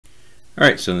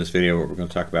Alright, so in this video what we're going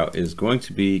to talk about is going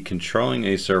to be controlling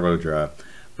a servo drive,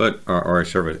 or a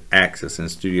servo axis in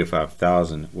Studio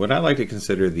 5000, what I like to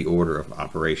consider the order of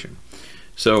operation.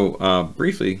 So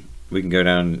briefly, we can go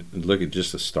down and look at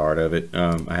just the start of it.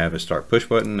 I have a start push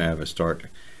button, I have a start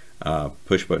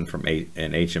push button from an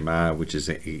HMI, which is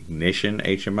an ignition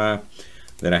HMI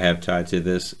that I have tied to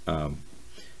this.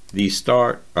 The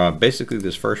start, basically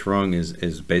this first rung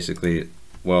is basically,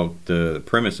 well, the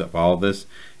premise of all of this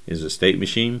is a state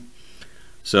machine.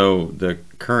 So the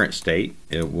current state,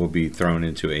 it will be thrown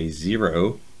into a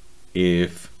 0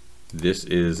 if this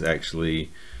is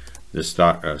actually the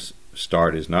start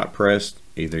is not pressed.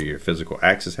 Either your physical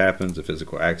axis happens,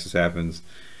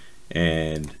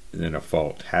 and then a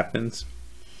fault happens.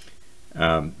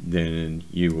 Then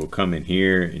you will come in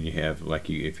here and you have, like,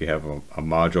 if you have a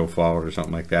module fault or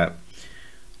something like that,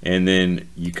 and then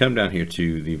you come down here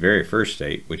to the very first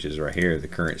state, which is right here, the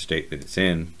current state that it's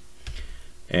in,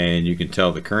 and you can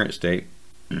tell the current state,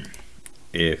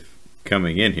 if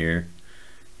coming in here,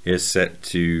 is set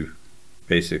to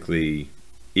basically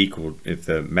equal, if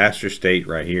the master state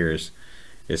right here is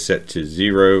set to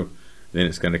 0, then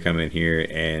it's going to come in here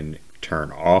and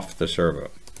turn off the servo.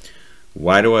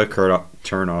 Why do I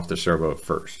turn off the servo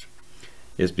first?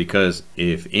 Is because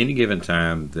if any given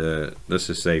time, let's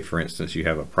just say for instance you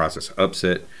have a process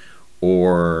upset,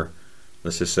 or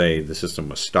let's just say the system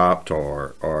was stopped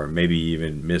or maybe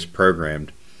even misprogrammed,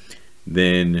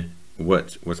 then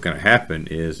what's going to happen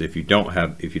is if you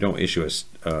don't issue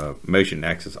a motion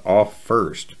axis off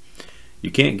first, you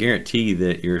can't guarantee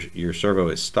that your servo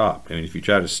is stopped. I mean, if you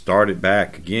try to start it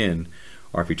back again,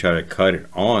 or if you try to cut it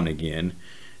on again,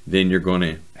 then you're going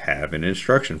to have an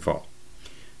instruction fault.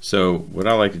 So what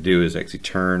I like to do is actually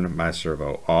turn my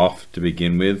servo off to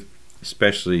begin with.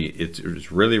 Especially,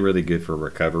 it's really good for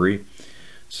recovery.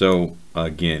 So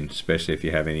again, especially if you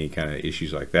have any kind of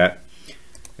issues like that.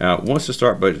 Once the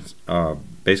start button,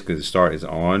 basically the start is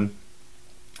on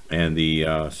and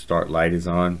the start light is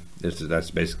on,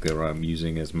 that's basically what I'm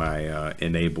using as my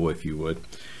enable, if you would.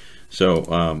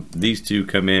 So these two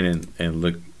come in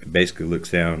and basically looks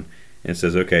down and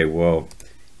says, okay, well,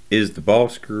 is the ball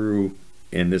screw,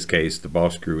 in this case the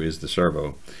ball screw is the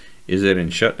servo, is it in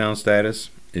shutdown status,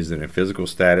 is it in physical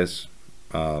status,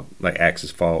 like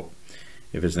axis fault?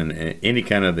 If it's in any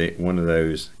kind of one of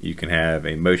those, you can have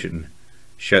a motion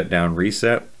shutdown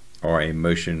reset or a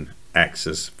motion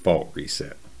axis fault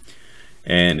reset.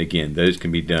 And again, those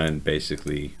can be done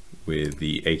basically with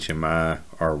the HMI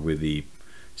or with the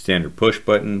standard push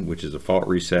button, which is a fault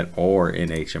reset, or an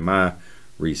HMI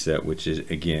reset, which is,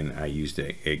 again, I used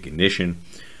a ignition.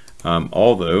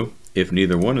 Although if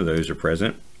neither one of those are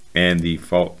present and the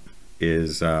fault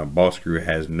is ball screw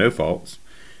has no faults,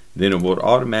 then it will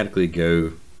automatically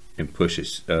go and push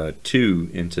it 2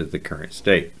 into the current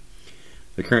state.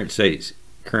 The current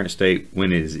state,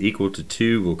 when it is equal to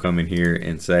 2, will come in here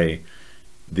and say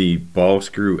the ball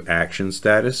screw action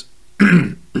status,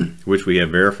 which we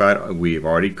have verified, we have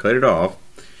already cut it off.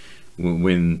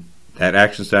 When that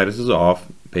action status is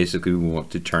off, basically we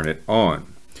want to turn it on.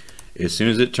 As soon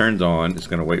as it turns on, it's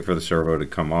going to wait for the servo to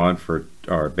come on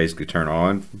or basically turn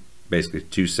on, basically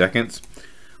 2 seconds.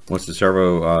 Once the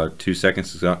servo 2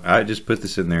 seconds is on, I just put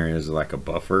this in there as like a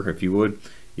buffer, if you would.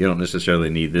 You don't necessarily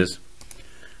need this,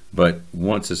 but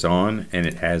once it's on and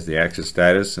it has the axis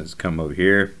status, it's come over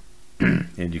here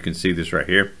and you can see this right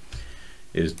here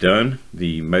is done.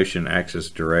 The motion axis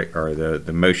direct, or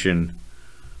the motion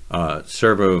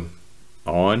servo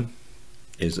on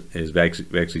is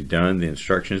actually done. The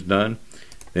instruction is done.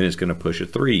 Then it's going to push a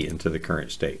 3 into the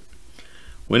current state.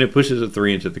 When it pushes a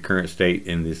 3 into the current state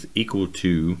and is equal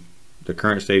to, the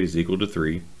current state is equal to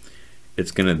 3,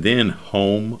 it's going to then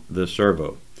home the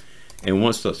servo. And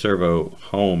once the servo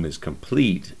home is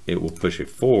complete, it will push a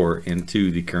 4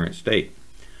 into the current state.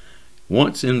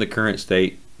 Once in the current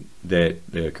state, that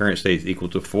the current state is equal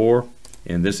to 4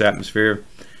 in this atmosphere,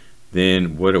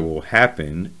 then what it will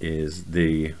happen is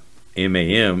the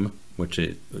MAM, which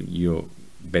you'll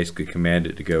basically command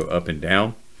it to go up and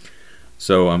down.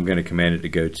 So I'm going to command it to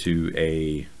go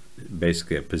to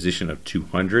basically a position of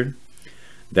 200.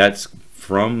 That's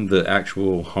from the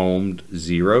actual homed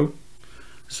 0.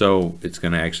 So it's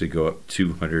going to actually go up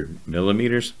 200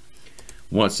 millimeters.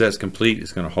 Once that's complete,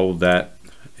 it's going to hold that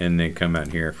and then come out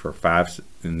here for 5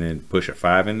 and then push a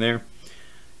 5 in there.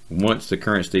 Once the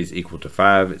current state is equal to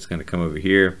 5, it's going to come over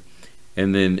here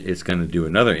and then it's going to do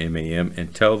another MAM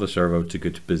and tell the servo to go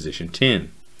to position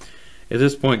 10. At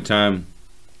this point in time,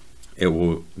 it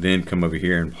will then come over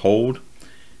here and hold.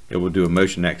 It will do a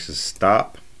motion axis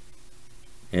stop,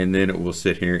 and then it will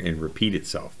sit here and repeat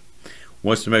itself.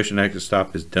 Once the motion active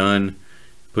stop is done,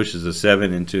 pushes the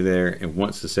 7 into there, and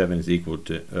once the 7 is equal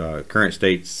to current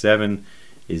state 7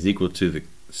 is equal to the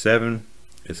 7,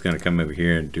 it's going to come over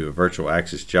here and do a virtual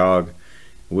axis jog.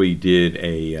 We did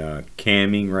a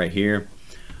camming right here.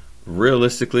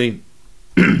 Realistically,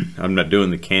 I'm not doing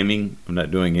the camming. I'm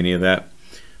not doing any of that.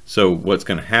 So what's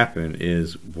going to happen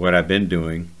is what I've been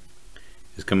doing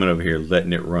is coming over here,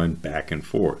 letting it run back and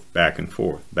forth, back and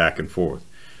forth, back and forth.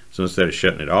 So instead of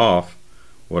shutting it off,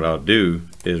 what I'll do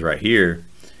is right here,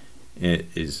 it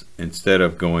is instead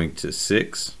of going to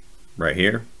 6 right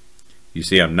here, you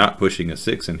see I'm not pushing a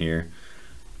 6 in here.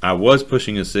 I was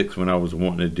pushing a 6 when I was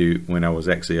wanting to do, when I was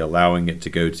actually allowing it to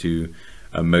go to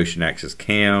a motion axis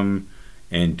cam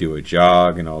and do a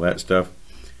jog and all that stuff.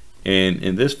 And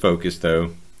in this focus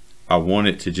though, I want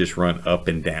it to just run up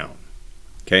and down.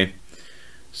 Okay,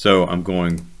 so I'm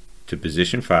going to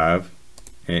position 5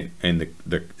 and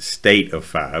the state of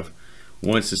 5.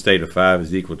 Once the state of 5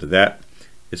 is equal to that,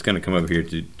 it's going to come over here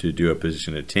to do a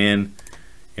position of 10.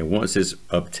 And once it's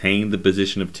obtained the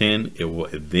position of 10, it will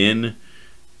then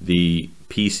the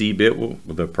PC bit will,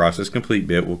 the process complete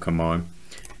bit will come on,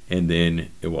 and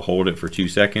then it will hold it for 2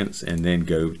 seconds and then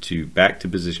go to back to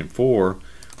position 4,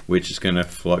 which is going to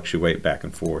fluctuate back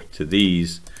and forth to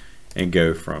these and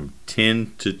go from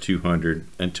 10 to 200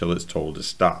 until it's told to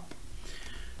stop.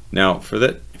 Now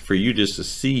for you just to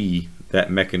see that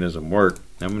mechanism work,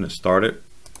 I'm going to start it,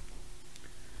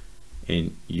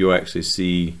 and you'll actually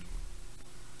see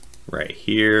right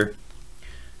here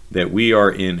that we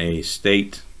are in a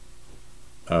state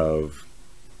of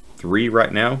 3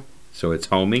 right now, so it's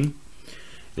homing.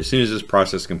 As soon as this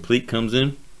process complete comes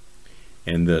in,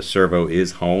 and the servo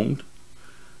is homed,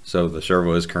 so the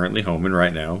servo is currently homing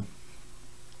right now,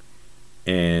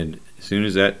 and as soon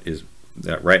as that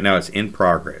right now it's in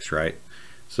progress, right?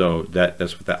 So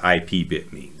that's what the IP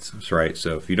bit means, right?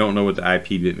 So if you don't know what the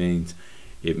IP bit means,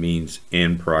 it means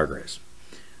in progress.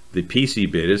 The PC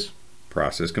bit is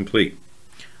process complete.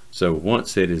 So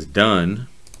once it is done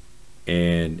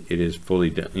and it is fully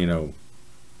done, you know,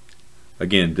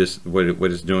 again, this what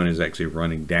it's doing is actually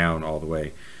running down all the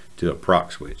way to a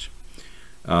proc switch.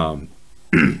 So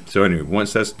anyway,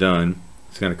 once that's done,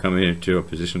 it's going to come into a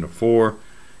position of 4.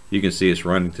 You can see it's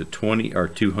running to 20 or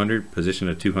 200, position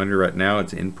of 200 right now.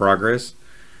 It's in progress.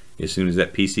 As soon as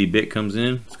that PC bit comes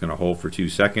in, it's going to hold for 2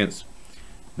 seconds.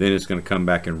 Then it's going to come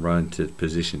back and run to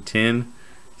position 10.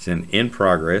 It's in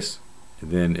progress.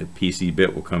 And then a PC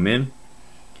bit will come in,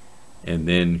 and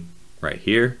then right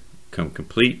here come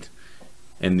complete.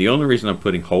 And the only reason I'm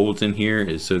putting holds in here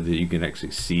is so that you can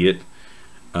actually see it.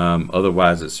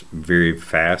 Otherwise it's very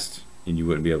fast and you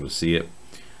wouldn't be able to see it.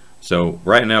 So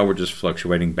right now we're just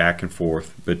fluctuating back and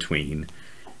forth between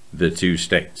the 2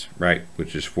 states, right,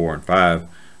 which is 4 and 5.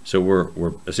 So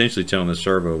we're essentially telling the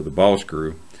servo, the ball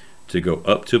screw, to go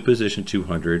up to position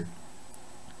 200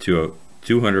 to a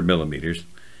 200 millimeters,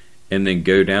 and then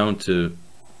go down to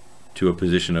a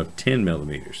position of 10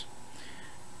 millimeters.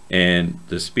 And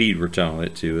the speed we're telling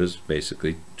it to is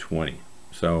basically 20.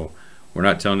 So we're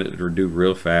not telling it to do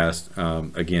real fast.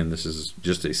 Again, this is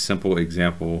just a simple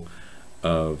example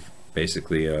of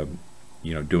basically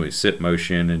you know, doing sit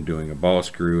motion and doing a ball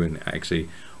screw. And actually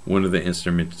one of the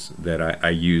instruments that I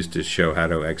use to show how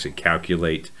to actually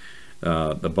calculate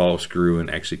the ball screw and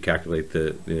actually calculate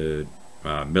the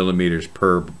millimeters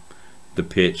per the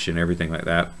pitch and everything like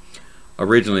that.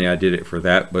 Originally I did it for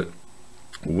that, but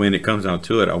when it comes down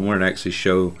to it, I wanted to actually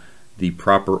show the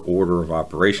proper order of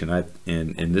operation.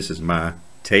 And this is my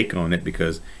take on it,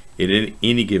 because at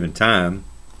any given time,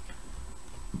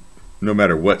 no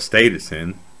matter what state it's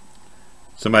in,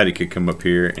 somebody could come up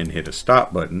here and hit a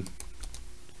stop button,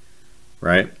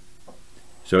 right?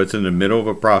 So it's in the middle of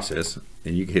a process,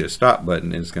 and you can hit a stop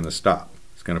button and it's going to stop.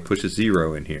 It's going to push a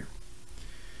 0 in here.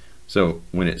 So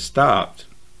when it stopped,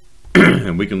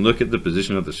 and we can look at the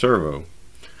position of the servo.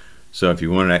 So if you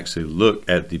want to actually look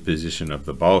at the position of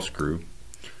the ball screw,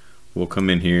 we'll come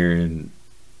in here and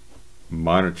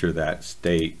monitor that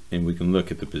state, and we can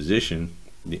look at the position,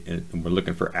 and we're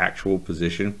looking for actual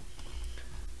position,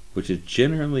 which is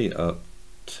generally up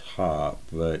top,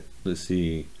 but let's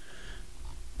see.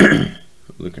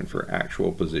 Looking for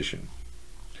actual position.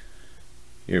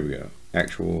 Here we go.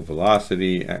 Actual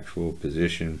velocity, actual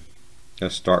position.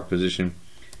 That's start position.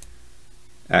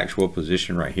 Actual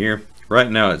position right here. Right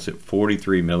now it's at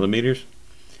 43 millimeters.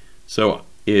 So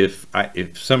if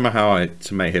somehow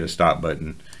somebody hit a stop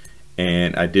button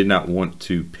and I did not want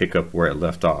to pick up where it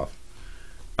left off,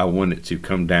 I want it to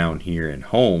come down here and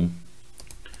home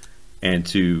and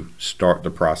to start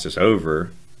the process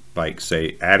over, like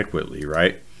say adequately,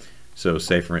 right? So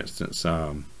say for instance,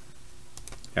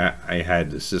 I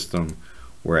had the system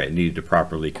where it needed to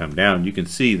properly come down, you can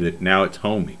see that now it's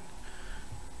homing.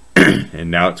 And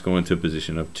now it's going to a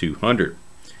position of 200.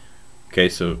 Okay,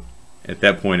 so at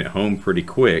that point it homed pretty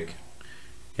quick,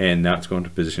 and now it's going to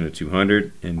a position of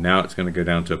 200, and now it's going to go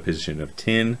down to a position of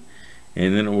 10,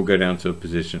 and then it will go down to a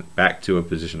position, back to a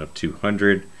position of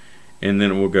 200, and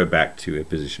then it will go back to a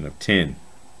position of 10.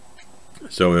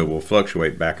 So it will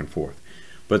fluctuate back and forth.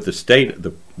 But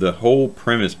the whole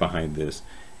premise behind this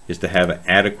is to have an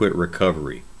adequate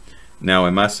recovery. Now,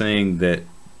 am I saying that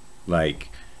like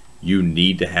you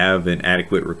need to have an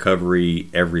adequate recovery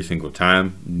every single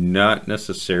time? Not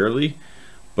necessarily,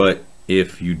 but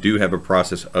if you do have a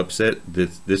process upset,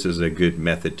 this is a good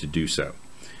method to do so,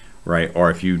 right? Or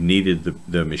if you needed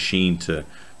the machine to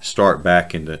start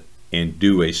back and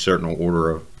do a certain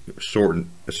order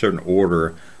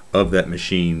of that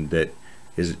machine that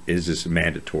is just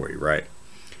mandatory, right?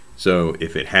 So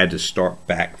if it had to start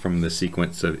back from the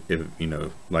sequence of, you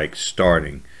know, like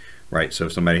starting, right? So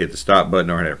if somebody hit the stop button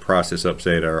or had a process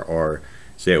upset, or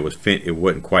say it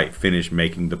wasn't quite finished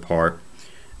making the part,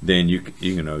 then you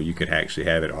could actually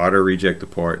have it auto reject the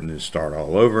part and then start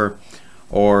all over.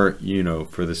 Or, you know,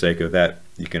 for the sake of that,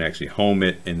 you can actually home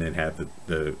it and then have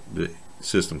the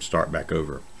system start back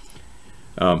over.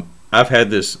 I've had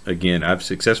this, again, I've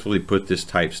successfully put this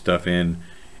type stuff in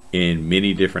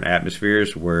many different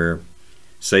atmospheres where,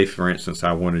 say for instance,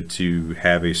 I wanted to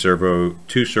have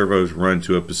two servos run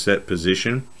to a set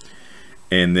position,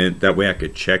 and then that way I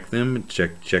could check them,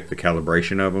 check the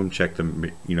calibration of them, check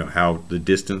them, you know, how the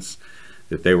distance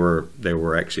that they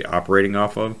were actually operating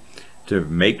off of, to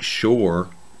make sure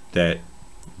that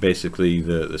basically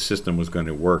the system was going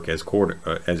to work as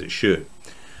it should.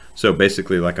 So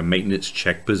basically like a maintenance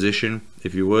check position,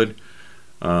 if you would.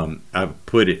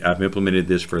 I've implemented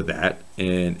this for that,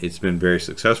 and it's been very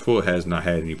successful. It has not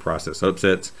had any process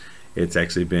upsets. It's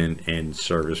actually been in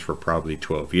service for probably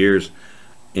 12 years.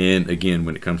 And again,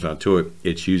 when it comes down to it,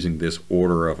 it's using this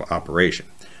order of operation.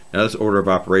 Now this order of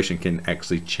operation can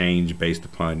actually change based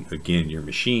upon, again, your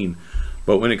machine.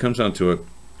 But when it comes down to it,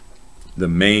 the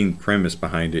main premise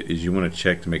behind it is you want to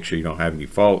check to make sure you don't have any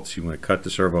faults. You want to cut the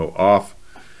servo off.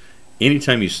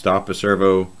 Anytime you stop a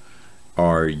servo,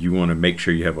 or you want to make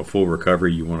sure you have a full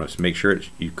recovery, you want to make sure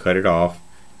you cut it off.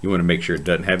 You want to make sure it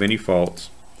doesn't have any faults.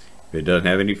 If it doesn't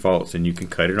have any faults, then you can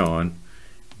cut it on.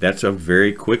 That's a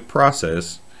very quick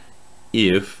process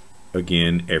if,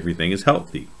 again, everything is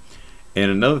healthy. And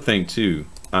another thing too,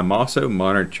 I'm also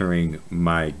monitoring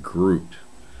my group.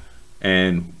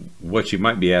 And what you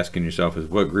might be asking yourself is,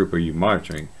 what group are you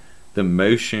monitoring? The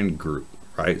motion group,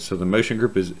 right? So the motion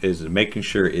group is making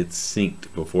sure it's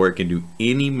synced before it can do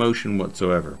any motion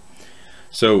whatsoever.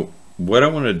 So what I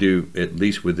want to do, at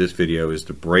least with this video, is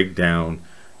to break down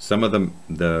some of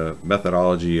the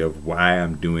methodology of why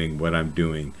I'm doing what I'm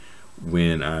doing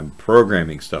when I'm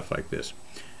programming stuff like this.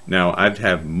 Now, I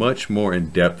have much more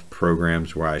in-depth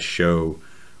programs where I show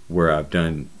where I've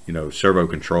done, you know, servo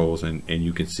controls, and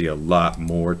you can see a lot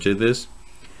more to this.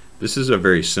 This is a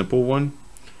very simple one,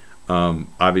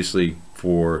 obviously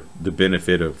for the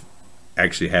benefit of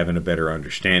actually having a better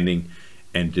understanding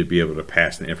and to be able to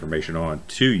pass the information on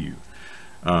to you,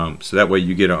 so that way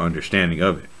you get an understanding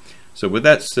of it. So with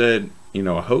that said, you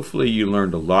know, hopefully you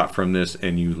learned a lot from this,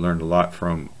 and you learned a lot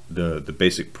from the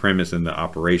basic premise and the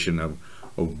operation of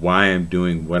why I'm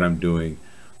doing what I'm doing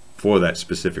for that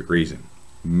specific reason.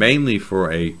 Mainly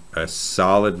for a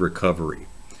solid recovery.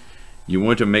 You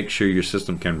want to make sure your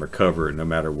system can recover no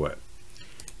matter what.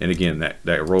 And again,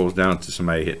 that rolls down to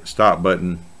somebody hitting the stop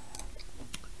button.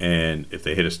 And if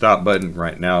they hit a stop button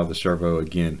right now, the servo,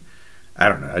 again, I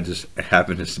don't know, I just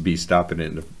happen to be stopping it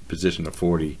in the position of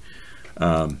 40.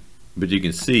 But you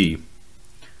can see,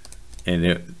 and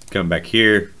it come back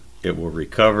here, it will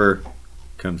recover,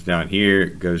 comes down here,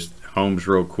 goes homes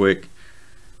real quick,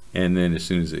 and then as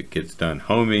soon as it gets done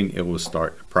homing, it will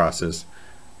start the process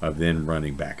of then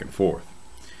running back and forth.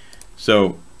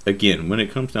 So again, when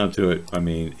it comes down to it, I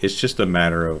mean, it's just a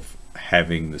matter of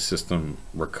having the system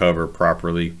recover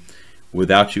properly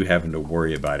without you having to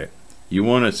worry about it. You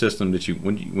want a system that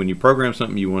when you program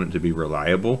something, you want it to be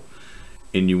reliable,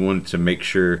 and you want it to make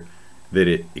sure that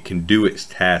it can do its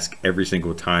task every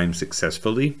single time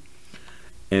successfully.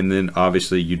 And then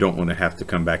obviously you don't want to have to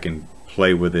come back and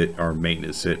play with it or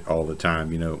maintenance it all the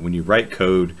time. You know, when you write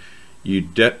code,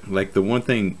 like the one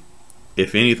thing,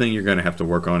 if anything, you're going to have to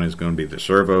work on is going to be the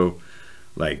servo.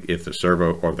 Like if the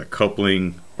servo or the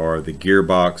coupling or the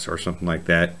gearbox or something like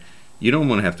that, you don't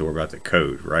want to have to worry about the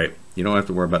code, right? You don't have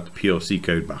to worry about the PLC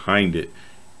code behind it.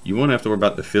 You want to have to worry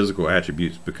about the physical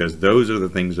attributes, because those are the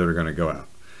things that are going to go out.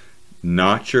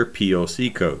 not your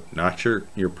PLC code, not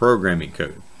your programming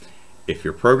code. If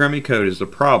your programming code is the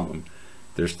problem,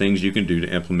 there's things you can do to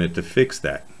implement to fix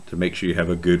that, to make sure you have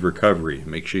a good recovery,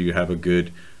 make sure you have a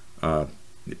good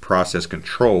process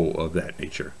control of that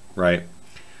nature, right?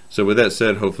 So with that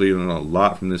said, hopefully you learned a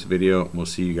lot from this video. We'll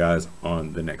see you guys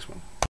on the next one.